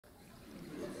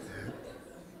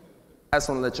I just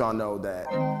want to let y'all know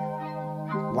that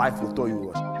life will throw you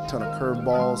a ton of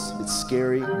curveballs. It's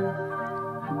scary,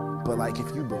 but like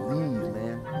if you believe,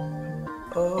 man,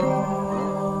 if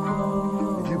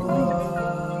you believe,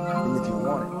 and if you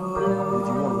want it, and if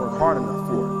you want to work hard enough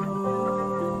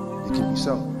for it, it can be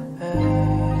so.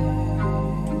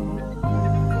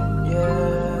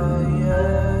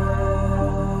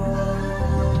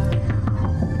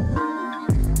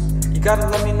 You gotta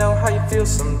let me know how you feel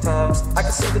sometimes. I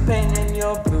can see the pain in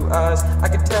your blue eyes. I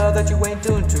can tell that you ain't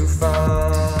doing too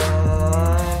fine.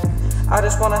 I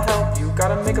just wanna help you,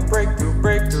 gotta make a breakthrough.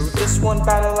 This one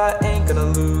battle I ain't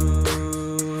gonna lose.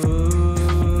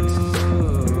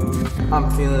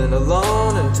 I'm feeling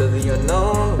alone until the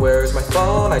unknown. Where's my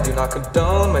phone? I do not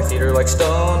condone. My feet are like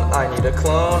stone, I need a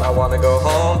clone. I wanna go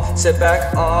home, sit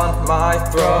back on my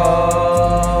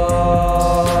throne.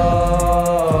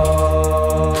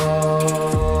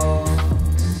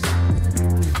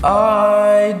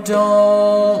 I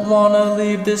don't wanna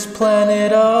leave this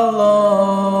planet alone.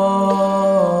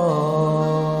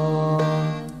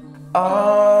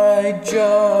 I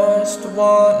just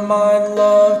want my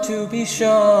love to be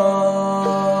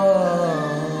shown.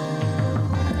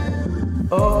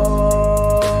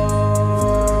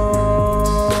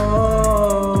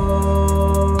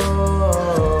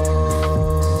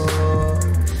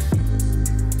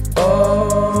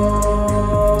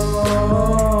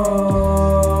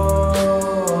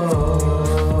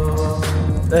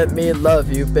 Let me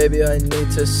love you, baby, I need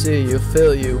to see you,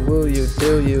 feel you, woo you,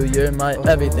 do you, you're my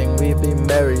everything. We be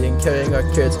marrying, carrying our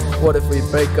kids. What if we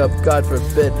break up, God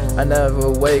forbid? I never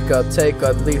wake up, take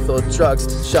up lethal drugs.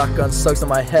 Shotgun slugs on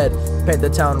my head, paint the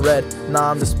town red.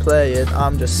 Nah, I'm just playing,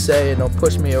 I'm just saying, don't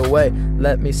push me away.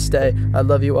 Let me stay, I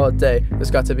love you all day. There's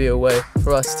got to be a way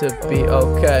for us to be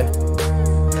okay.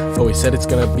 Oh, he said it's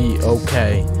gonna be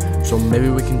okay, so maybe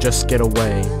we can just get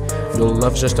away. Your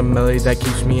love's just a melody that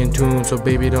keeps me in tune, so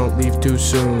baby don't leave too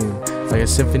soon. Like a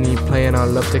symphony playing, our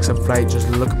love takes a flight. Just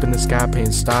look up in the sky,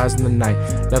 painting stars in the night.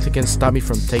 Nothing can stop me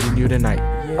from taking you tonight.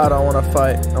 I don't wanna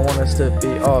fight, I want us to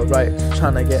be alright.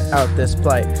 Trying to get out this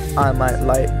plight. I might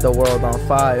light the world on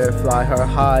fire, fly her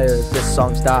higher. This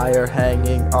song's dire,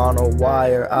 hanging on a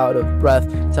wire. Out of breath,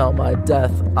 till my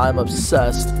death, I'm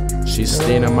obsessed. She's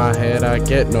staying in my head, I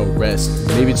get no rest.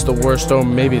 Maybe it's the worst or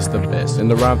maybe it's the best. In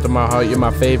the rhyme to my heart, you're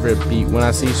my favorite beat. When I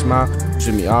see you smile,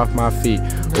 shoot me off my feet.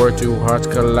 We're two hearts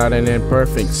colliding in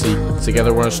perfect sync.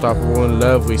 Together we're unstoppable, in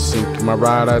love we sink. My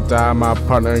ride or die, my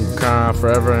partner in crime.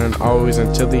 Forever and always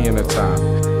until the end of time.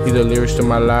 You're the lyrics to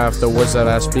my life, the words that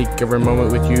I speak. Every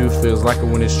moment with you feels like a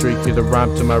winning streak. You're the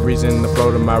rhyme to my reason, the flow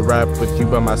to my rap. With you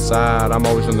by my side, I'm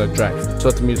always on the track. So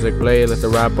let the music play, let the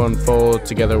rap unfold.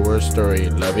 Together we're a story,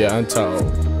 love you untold.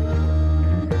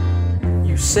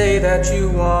 You say that you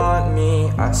want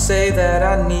me, I say that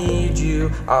I need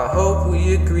you. I hope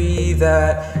we agree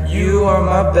that you are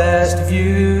my best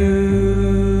view.